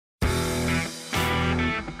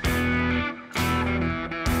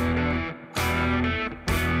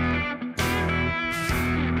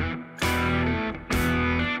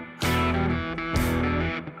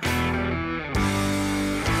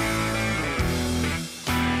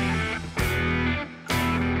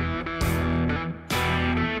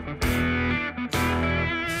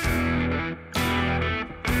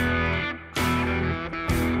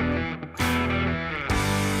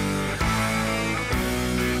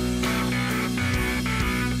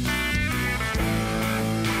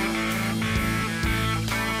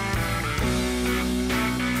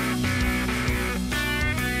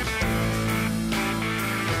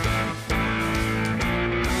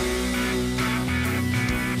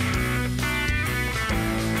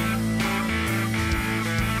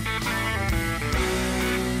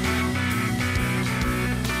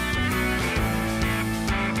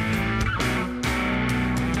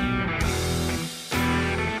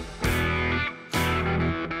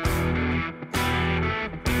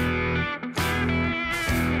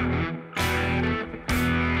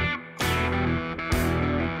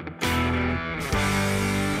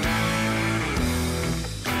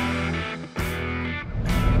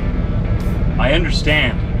I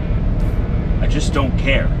understand. I just don't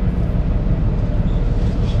care.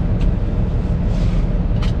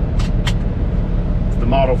 It's the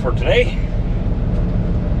motto for today.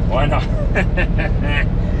 Why not?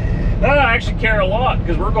 I actually care a lot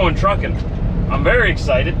because we're going trucking. I'm very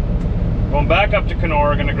excited. Going back up to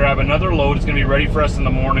Kenora, gonna grab another load. It's gonna be ready for us in the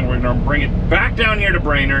morning. We're gonna bring it back down here to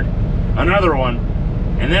Brainerd, another one.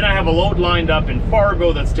 And then I have a load lined up in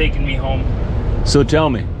Fargo that's taking me home. So tell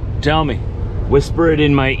me, whisper it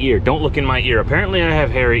in my ear. Don't look in my ear. Apparently I have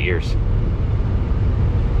hairy ears.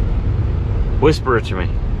 Whisper it to me.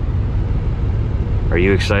 Are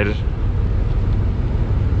you excited?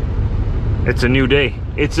 It's a new day.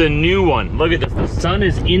 It's a new one. Look at this. The sun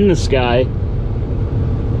is in the sky.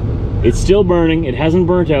 It's still burning. It hasn't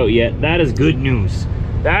burnt out yet. That is good news.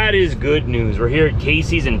 That is good news. We're here at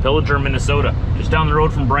Casey's in Pillager, Minnesota. Just down the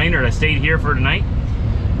road from Brainerd. I stayed here for tonight.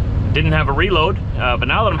 Didn't have a reload, but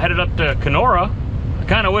now that I'm headed up to Kenora, I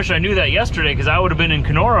kind of wish I knew that yesterday because I would have been in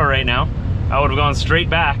Kenora right now. I would have gone straight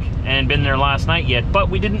back and been there last night yet, but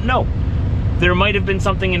we didn't know. There might have been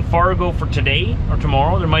something in Fargo for today or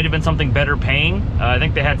tomorrow. There might have been something better paying. I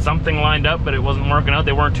think they had something lined up, but it wasn't working out.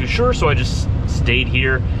 They weren't too sure, so I just stayed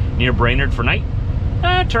here near Brainerd for night.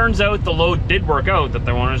 Turns out the load did work out that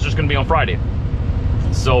they wanted. It's just gonna be on Friday.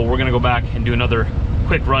 So we're gonna go back and do another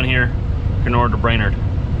quick run here, Kenora to Brainerd.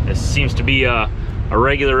 This seems to be a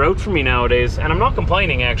regular route for me nowadays, and I'm not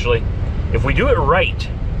complaining actually. If we do it right,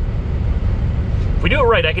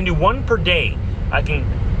 I can do one per day. I can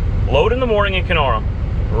load in the morning in Kenora,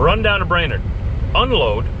 run down to Brainerd,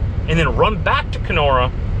 unload, and then run back to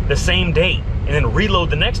Kenora the same day, and then reload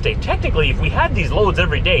the next day. Technically, if we had these loads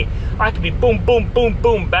every day, I could be boom, boom, boom,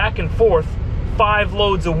 boom, back and forth, 5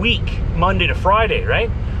 loads a week, Monday to Friday, right?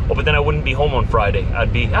 Well, but then I wouldn't be home on Friday.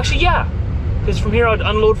 I'd be, actually, yeah, because from here I'd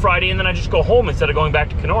unload Friday, and then I'd just go home instead of going back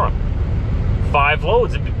to Kenora. 5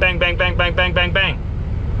 loads, it'd be bang, bang, bang, bang, bang, bang, bang.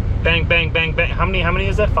 Bang, bang, bang, bang. How many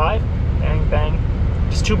is that? 5? Bang, bang.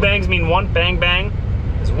 Just 2 bangs mean 1. Bang, bang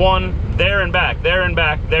is 1. There and back, there and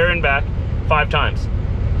back, there and back, 5 times.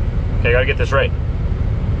 Okay, I gotta get this right.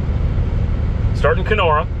 Starting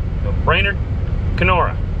Kenora, Brainerd,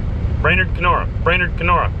 Kenora, Brainerd, Kenora, Brainerd,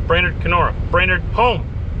 Kenora, Brainerd, Kenora, Brainerd, home.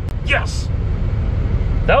 Yes!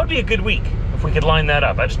 That would be a good week if we could line that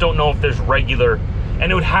up. I just don't know if there's regular,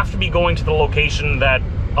 and it would have to be going to the location that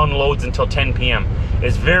unloads until 10 p.m.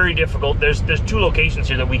 It's very difficult. There's 2 locations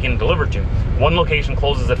here that we can deliver to. One location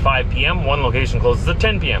closes at 5 p.m., one location closes at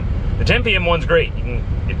 10 p.m. The 10 p.m. one's great. You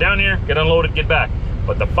can get down here, get unloaded, get back.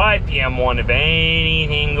 But the 5 p.m. one, if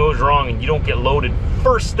anything goes wrong and you don't get loaded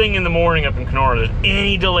first thing in the morning up in Kenora, there's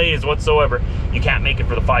any delays whatsoever, you can't make it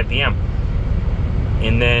for the 5 p.m.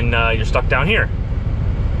 And then you're stuck down here.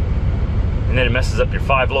 And then it messes up your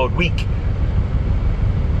 5 load week.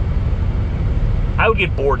 I would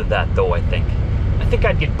get bored of that though, I think. I think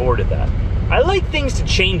I'd get bored of that. I like things to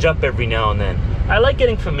change up every now and then. I like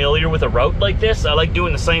getting familiar with a route like this. I like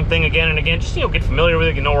doing the same thing again and again. Just, you know, get familiar with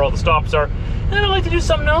it, you know where all the stops are. And then I like to do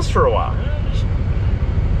something else for a while.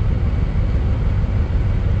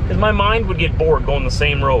 Because my mind would get bored going the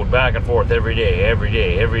same road back and forth every day, every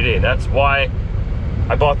day, every day. That's why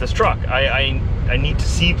I bought this truck. I need to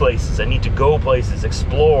see places. I need to go places,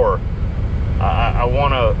 explore. I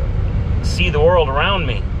want to see the world around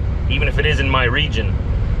me, even if it is in my region.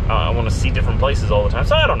 I want to see different places all the time.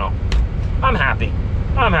 So I don't know. I'm happy.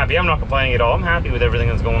 I'm happy. I'm not complaining at all. I'm happy with everything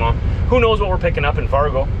that's going on. Who knows what we're picking up in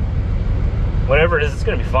Fargo? Whatever it is, it's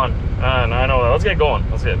going to be fun. I know. Let's get going.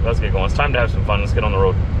 Let's get going. It's time to have some fun. Let's get on the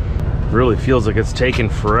road. Really feels like it's taken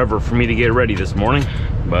forever for me to get ready this morning,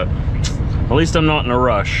 but at least I'm not in a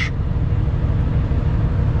rush.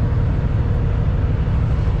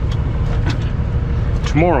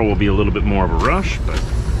 Tomorrow will be a little bit more of a rush, but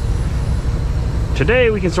today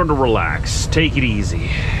we can sort of relax, take it easy.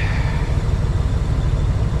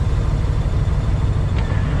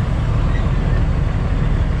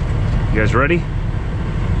 You guys ready?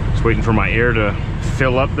 Just waiting for my air to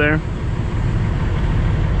fill up there.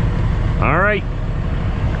 All right.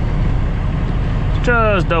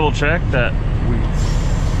 Just double check that we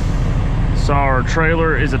saw our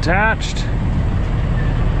trailer is attached.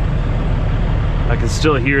 I can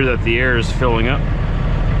still hear that the air is filling up.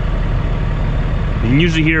 You can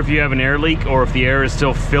usually hear if you have an air leak or if the air is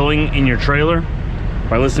still filling in your trailer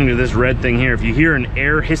by listening to this red thing here. If you hear an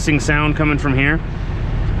air hissing sound coming from here,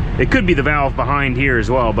 it could be the valve behind here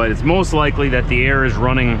as well, but it's most likely that the air is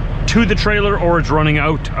running to the trailer or it's running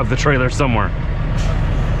out of the trailer somewhere.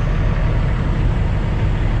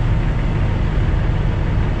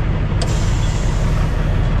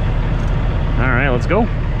 All right, let's go.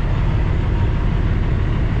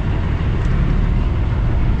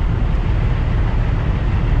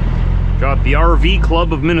 Got the RV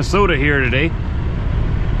Club of Minnesota here today.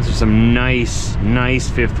 These are some nice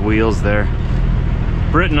fifth wheels there.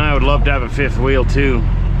 Britt and I would love to have a fifth wheel too.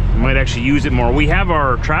 We might actually use it more. We have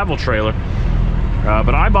our travel trailer,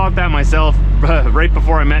 but I bought that myself right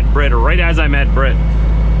before I met Britt, or right as I met Britt.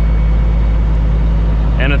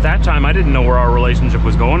 And at that time, I didn't know where our relationship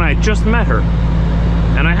was going. I had just met her.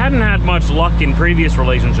 And I hadn't had much luck in previous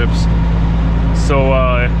relationships. So,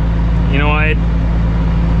 you know, I had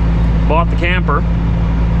bought the camper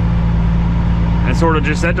and sort of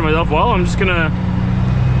just said to myself, well, I'm just gonna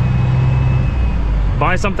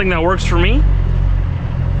buy something that works for me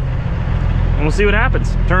and we'll see what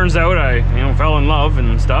happens. Turns out I, you know, fell in love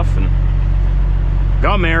and stuff and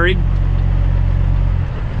got married.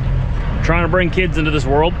 Trying to bring kids into this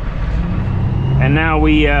world. And now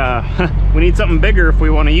we need something bigger if we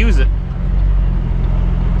want to use it.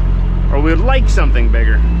 Or we would like something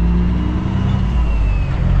bigger.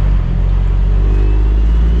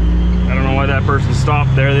 I don't know why that person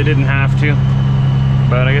stopped there. They didn't have to.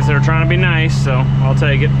 But I guess they were trying to be nice, so I'll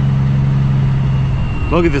take it.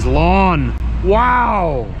 Look at this lawn.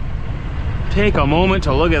 Wow! Take a moment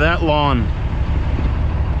to look at that lawn.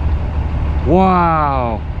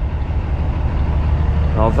 Wow!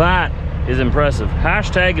 Now that is impressive.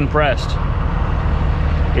 Hashtag impressed.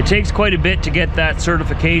 It takes quite a bit to get that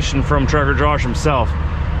certification from Trucker Josh himself.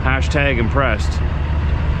 Hashtag impressed.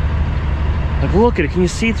 Like, look at it. Can you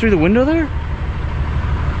see through the window there?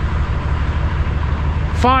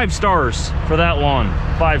 5 stars for that lawn.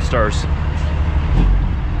 5 stars.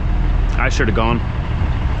 I should have gone.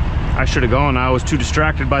 I should have gone. I was too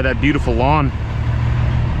distracted by that beautiful lawn.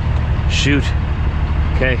 Shoot.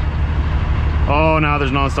 Okay. Oh, now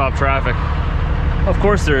there's non-stop traffic. Of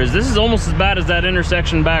course there is. This is almost as bad as that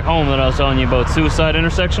intersection back home that I was telling you about, Suicide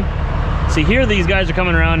intersection. See, here these guys are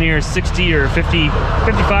coming around here 60 or 50,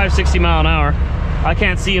 55, 60 mile an hour. I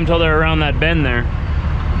can't see them until they're around that bend there.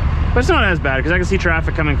 But it's not as bad because I can see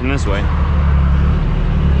traffic coming from this way.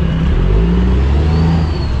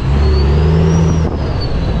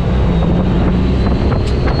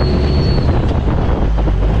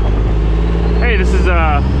 Hey, this is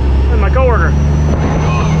my coworker.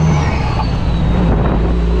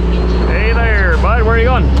 Hey there, bud. Where are you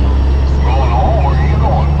going? Going home. Where are you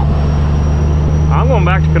going? I'm going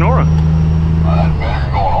back to Kenora. I'd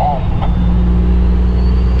better go home.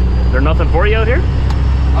 Is there nothing for you out here?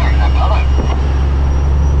 There's nothing.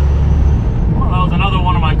 Well, that was another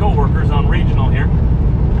one of my coworkers on regional here,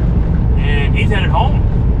 and he's headed home.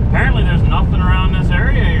 Apparently, there's nothing around this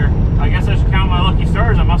area here. I guess I should count my lucky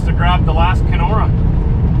stars. I must have grabbed the last Kenora.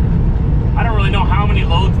 I don't really know how many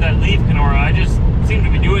loads that leave Kenora. I just seem to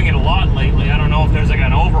be doing it a lot lately. I don't know if there's like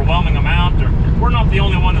an overwhelming amount, or we're not the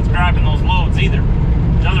only one that's grabbing those loads either.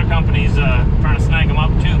 There's other companies trying to snag them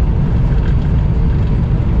up too.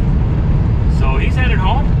 So he's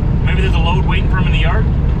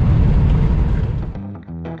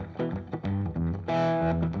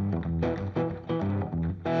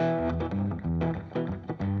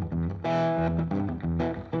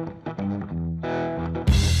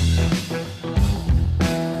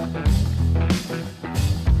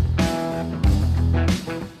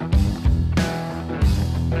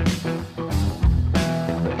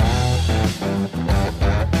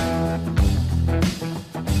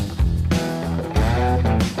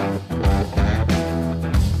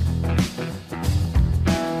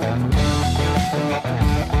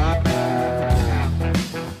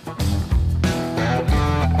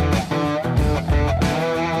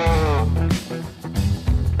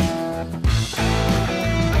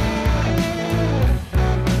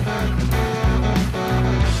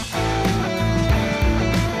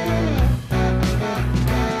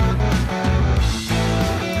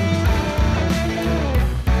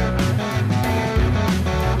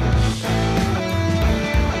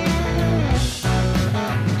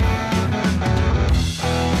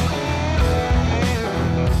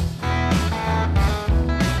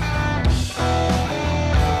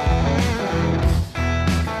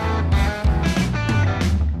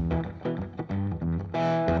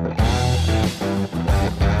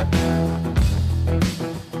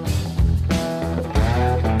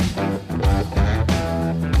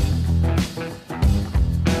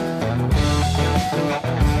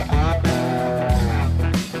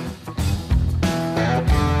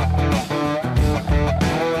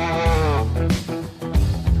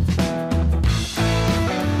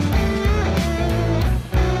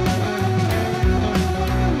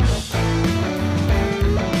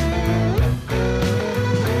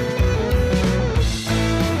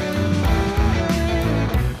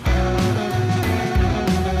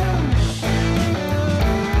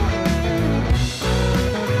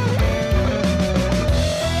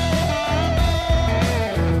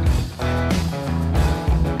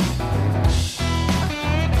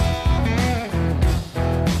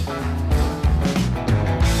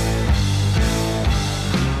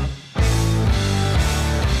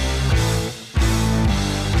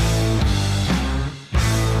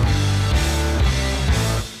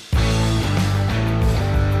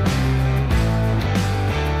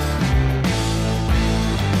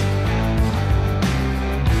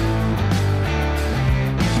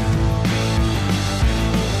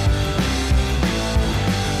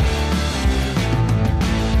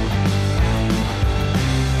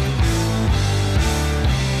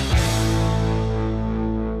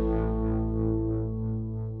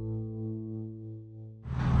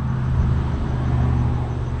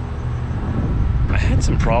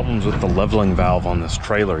problems with the leveling valve on this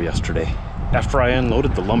trailer yesterday. After I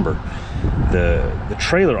unloaded the lumber, the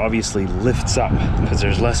trailer obviously lifts up because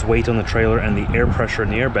there's less weight on the trailer, and the air pressure in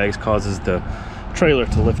the airbags causes the trailer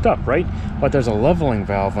to lift up, right? But there's a leveling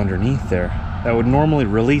valve underneath there that would normally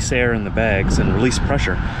release air in the bags and release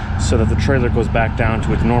pressure so that the trailer goes back down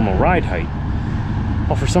to its normal ride height.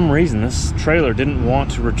 Well, for some reason, this trailer didn't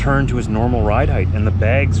want to return to its normal ride height, and the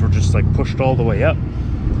bags were just like pushed all the way up.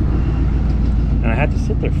 And I had to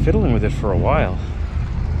sit there fiddling with it for a while.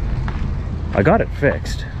 I got it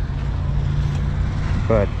fixed,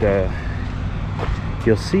 but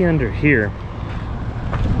you'll see under here,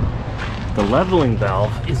 the leveling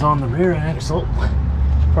valve is on the rear axle.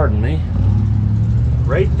 Pardon me.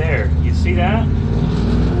 Right there, you see that?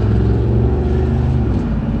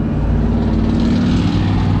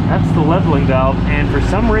 That's the leveling valve, and for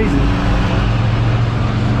some reason,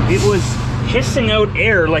 it was hissing out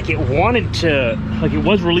air like it wanted to, like it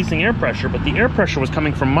was releasing air pressure, but the air pressure was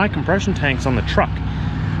coming from my compression tanks on the truck.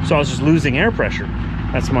 So I was just losing air pressure.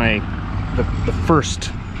 That's the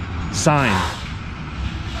first sign.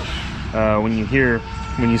 When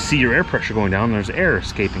you see your air pressure going down, there's air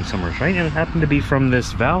escaping somewhere, right? And it happened to be from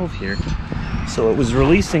this valve here. So it was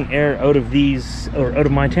releasing air out of these, or out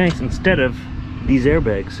of my tanks instead of these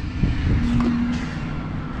airbags.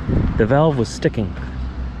 The valve was sticking.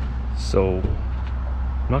 So,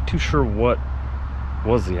 I'm not too sure what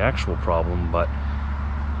was the actual problem, but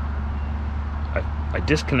I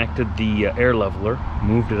disconnected the air leveler,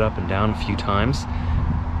 moved it up and down a few times,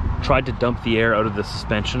 tried to dump the air out of the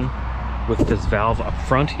suspension with this valve up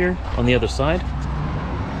front here on the other side.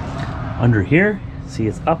 Under here, see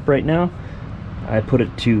it's up right now. I put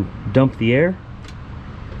it to dump the air,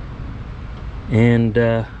 and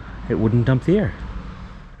it wouldn't dump the air.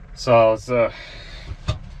 So I was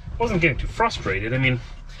wasn't getting too frustrated. I mean,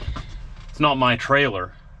 it's not my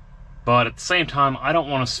trailer, but at the same time, I don't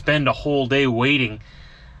want to spend a whole day waiting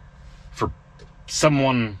for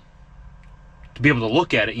someone to be able to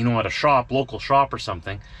look at it, you know, at a shop, local shop or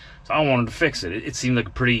something. So I wanted to fix it. It seemed like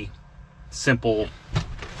a pretty simple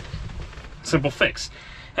fix,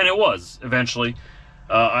 and it was eventually.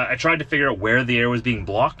 I tried to figure out where the air was being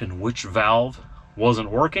blocked and which valve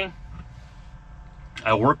wasn't working.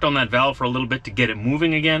 I worked on that valve for a little bit to get it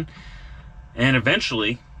moving again, and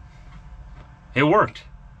eventually it worked.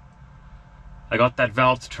 I got that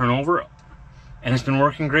valve to turn over, and it's been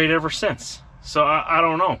working great ever since. So I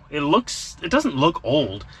don't know. It doesn't look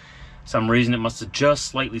old. For some reason it must have just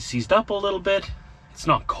slightly seized up a little bit. It's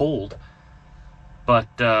not cold, but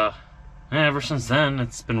ever since then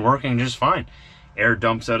it's been working just fine. Air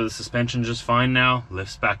dumps out of the suspension just fine now,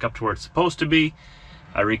 lifts back up to where it's supposed to be.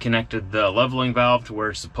 I reconnected the leveling valve to where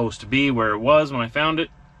it's supposed to be, where it was when I found it.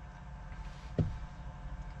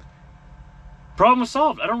 Problem was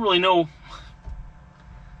solved. I don't really know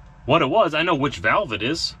what it was. I know which valve it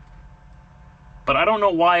is, but I don't know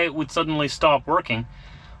why it would suddenly stop working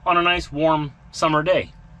on a nice warm summer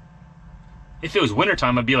day. If it was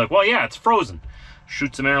wintertime, I'd be like, well, yeah, it's frozen.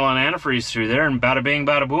 Shoot some airline antifreeze through there and bada bing,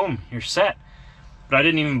 bada boom, you're set. But I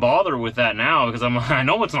didn't even bother with that now because I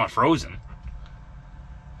know it's not frozen.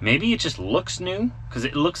 Maybe it just looks new, because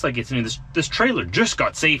it looks like it's new. This trailer just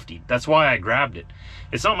got safety. That's why I grabbed it.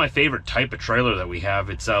 It's not my favorite type of trailer that we have.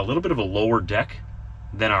 It's a little bit of a lower deck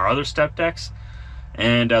than our other step decks,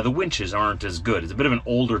 and the winches aren't as good. It's a bit of an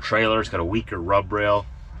older trailer. It's got a weaker rub rail.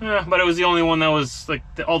 But it was the only one that was, like,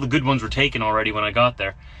 all the good ones were taken already when I got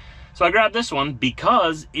there. So I grabbed this one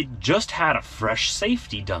because it just had a fresh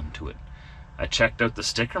safety done to it. I checked out the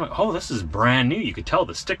sticker. I'm like, oh, this is brand new. You could tell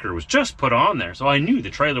the sticker was just put on there. So I knew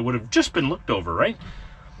the trailer would have just been looked over, right?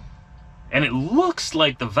 And it looks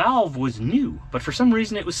like the valve was new, but for some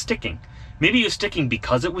reason it was sticking. Maybe it was sticking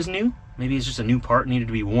because it was new. Maybe it's just a new part, needed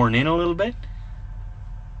to be worn in a little bit.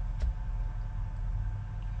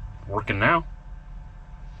 Working now.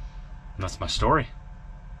 And that's my story.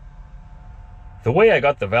 The way I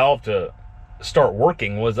got the valve to start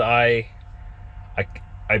working was I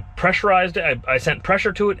pressurized it, I sent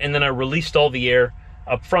pressure to it, and then I released all the air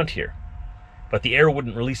up front here. But the air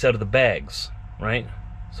wouldn't release out of the bags, right?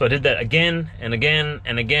 So I did that again and again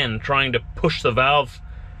and again, trying to push the valve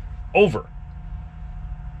over.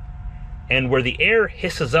 And where the air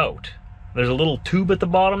hisses out, there's a little tube at the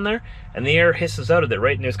bottom there, and the air hisses out of there,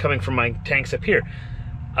 right? And it's coming from my tanks up here.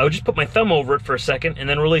 I would just put my thumb over it for a second and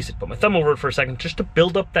then release it. Put my thumb over it for a second just to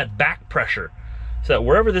build up that back pressure, so that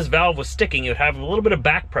wherever this valve was sticking, it would have a little bit of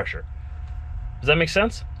back pressure. Does that make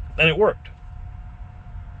sense? And it worked.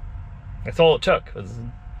 That's all it took.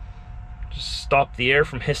 Just stop the air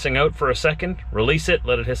from hissing out for a second, release it,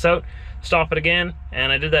 let it hiss out, stop it again,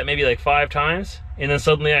 and I did that maybe like 5 times, and then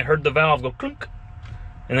suddenly I heard the valve go clunk,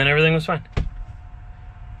 and then everything was fine.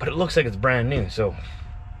 But it looks like it's brand new, so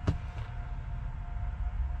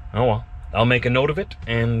oh well. I'll make a note of it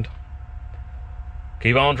and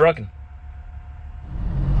keep on trucking.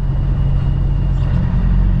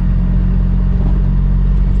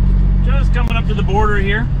 Just coming up to the border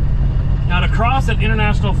here. Now to cross at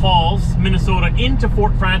International Falls, Minnesota into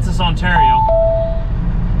Fort Francis, Ontario,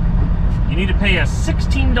 you need to pay a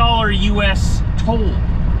 $16 US toll.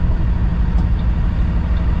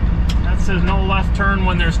 That says no left turn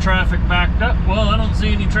when there's traffic backed up. Well, I don't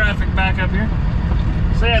see any traffic back up here.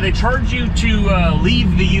 So yeah, they charge you to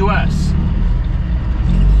leave the US.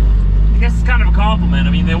 I guess it's kind of a compliment.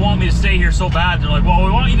 I mean, they want me to stay here so bad. They're like, well,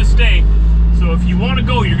 we want you to stay, so if you want to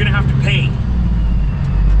go, you're gonna have to pay.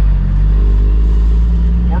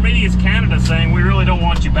 Or maybe it's Canada saying, we really don't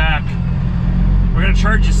want you back. We're gonna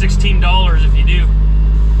charge you $16 if you do.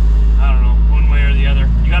 I don't know, one way or the other.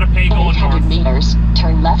 You gotta pay going 800 north. meters,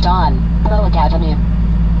 turn left on Bowick Avenue.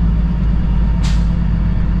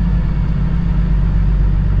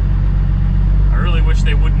 I really wish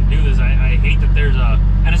they wouldn't do this. I hate that there's a,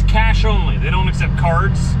 and it's cash only. They don't accept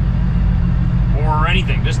cards or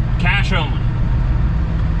anything, just cash only.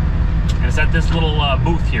 And it's at this little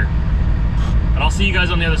booth here. But I'll see you guys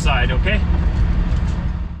on the other side, okay?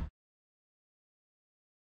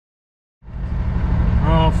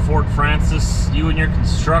 Oh, Fort Francis, you and your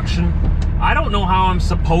construction. I don't know how I'm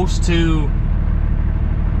supposed to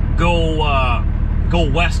go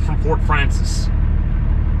west from Fort Francis.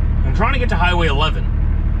 I'm trying to get to Highway 11.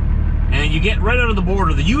 And you get right out of the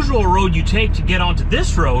border. The usual road you take to get onto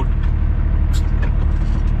this road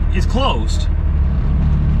is closed.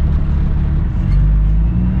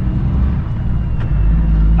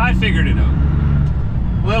 I figured it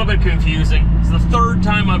out. A little bit confusing. It's the 3rd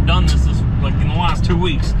time I've done this like in the last 2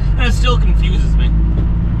 weeks, and it still confuses me.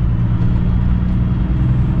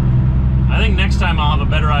 I think next time I'll have a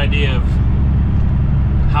better idea of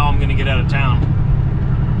how I'm gonna get out of town.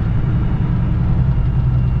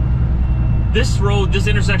 This road, this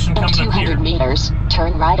intersection coming up here. 200 meters,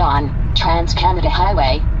 turn right on Trans-Canada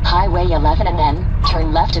Highway, Highway 11, and then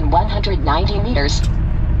turn left in 190 meters.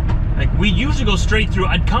 Like, we usually go straight through.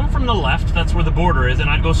 I'd come from the left, that's where the border is, and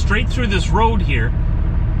I'd go straight through this road here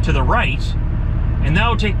to the right, and that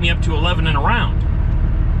would take me up to 11 and around.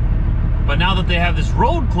 But now that they have this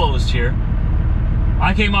road closed here,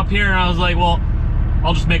 I came up here and I was like, well,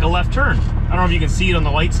 I'll just make a left turn. I don't know if you can see it on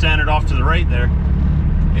the light standard off to the right there.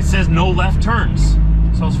 It says no left turns.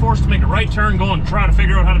 So I was forced to make a right turn, go and try to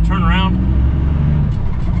figure out how to turn around.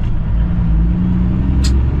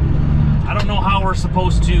 I don't know how we're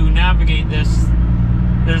supposed to navigate this.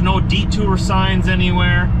 There's no detour signs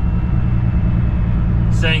anywhere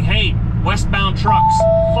saying, hey, westbound trucks,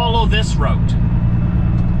 follow this route.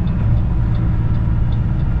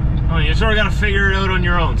 Oh, you sort of got to figure it out on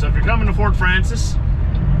your own. So if you're coming to Fort Francis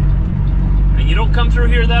and you don't come through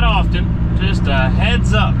here that often, just a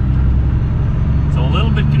heads up. It's a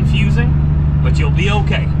little bit confusing, but you'll be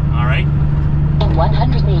okay, all right? In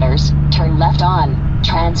 100 meters, turn left on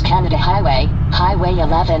Trans-Canada Highway, Highway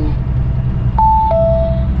 11.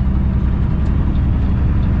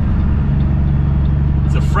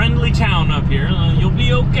 It's a friendly town up here. You'll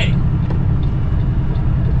be okay.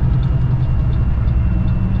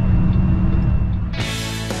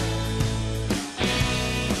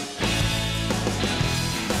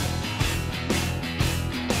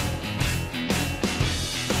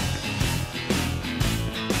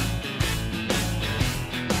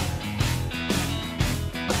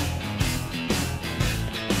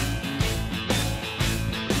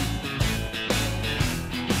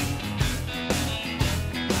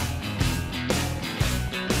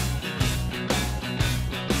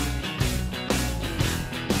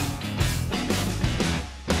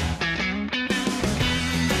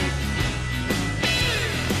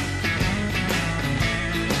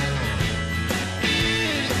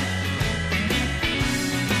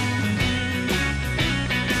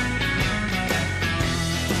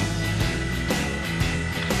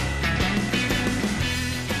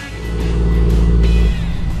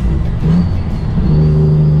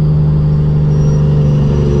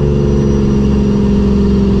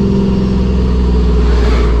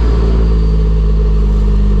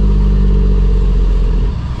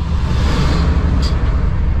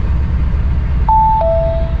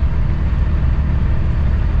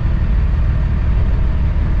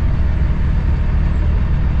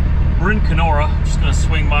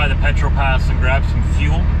 And grab some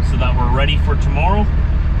fuel so that we're ready for tomorrow.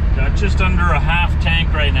 Got just under a half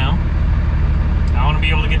tank right now. I want to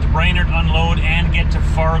be able to get to Brainerd, unload, and get to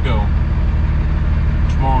Fargo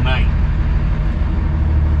tomorrow night.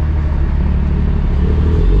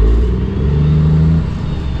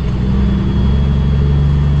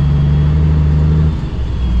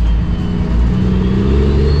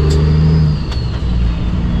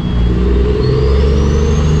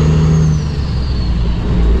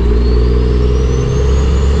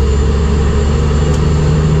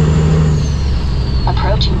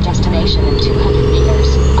 Approaching destination in 200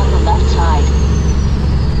 meters, on the left side.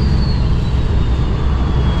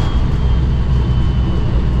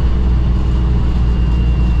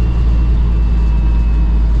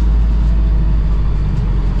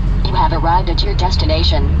 You have arrived at your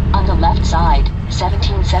destination, on the left side,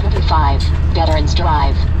 1775, Veterans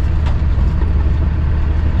Drive.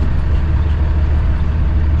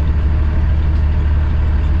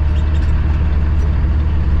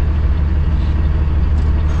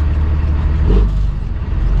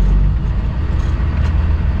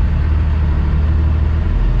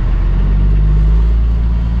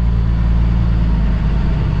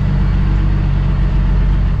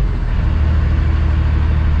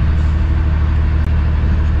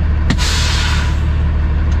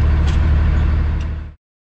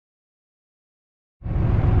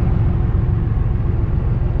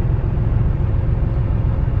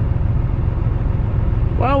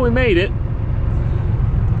 Well, we made it.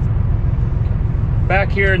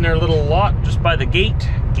 Back here in their little lot just by the gate.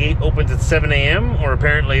 Gate opens at 7 a.m. or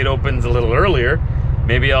apparently it opens a little earlier.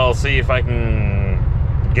 Maybe I'll see if I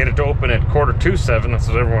can get it to open at 6:45. That's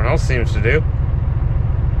what everyone else seems to do.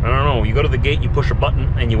 I don't know. You go to the gate, you push a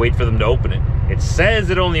button, and you wait for them to open it. It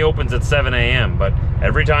says it only opens at 7 a.m., but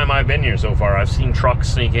every time I've been here so far, I've seen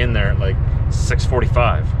trucks sneak in there at like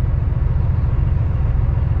 6:45.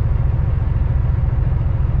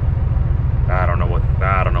 I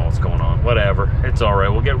don't know what's going on. Whatever. It's all right.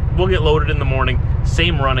 We'll get loaded in the morning.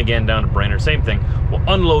 Same run again down to Brainerd. Same thing. We'll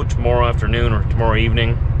unload tomorrow afternoon or tomorrow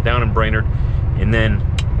evening down in Brainerd. And then,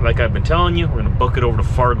 like I've been telling you, we're going to book it over to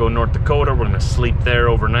Fargo, North Dakota. We're going to sleep there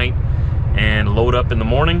overnight and load up in the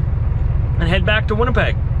morning and head back to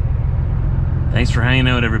Winnipeg. Thanks for hanging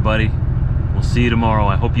out, everybody. We'll see you tomorrow.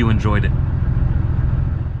 I hope you enjoyed it.